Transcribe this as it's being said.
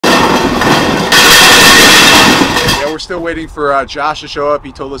still waiting for Josh to show up.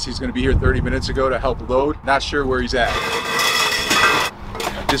 He told us he's going to be here 30 minutes ago to help load. Not sure where he's at.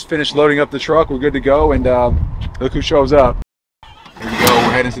 Just finished loading up the truck. We're good to go, and look who shows up. Here we go.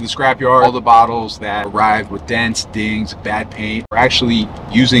 We're heading to the scrapyard. All the bottles that arrived with dents, dings, bad paint, we're actually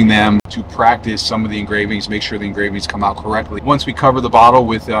using them to practice some of the engravings, make sure the engravings come out correctly. Once we cover the bottle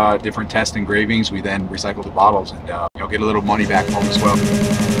with different test engravings, we then recycle the bottles and get a little money back home as well.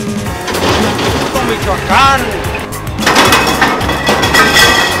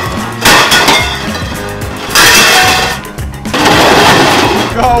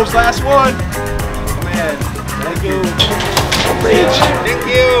 Goes, last one. Man, thank you. Thank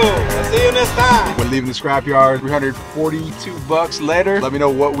you. I'll see you next time. We're leaving the scrapyard. $342 later. Let me know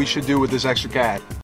what we should do with this extra CAD.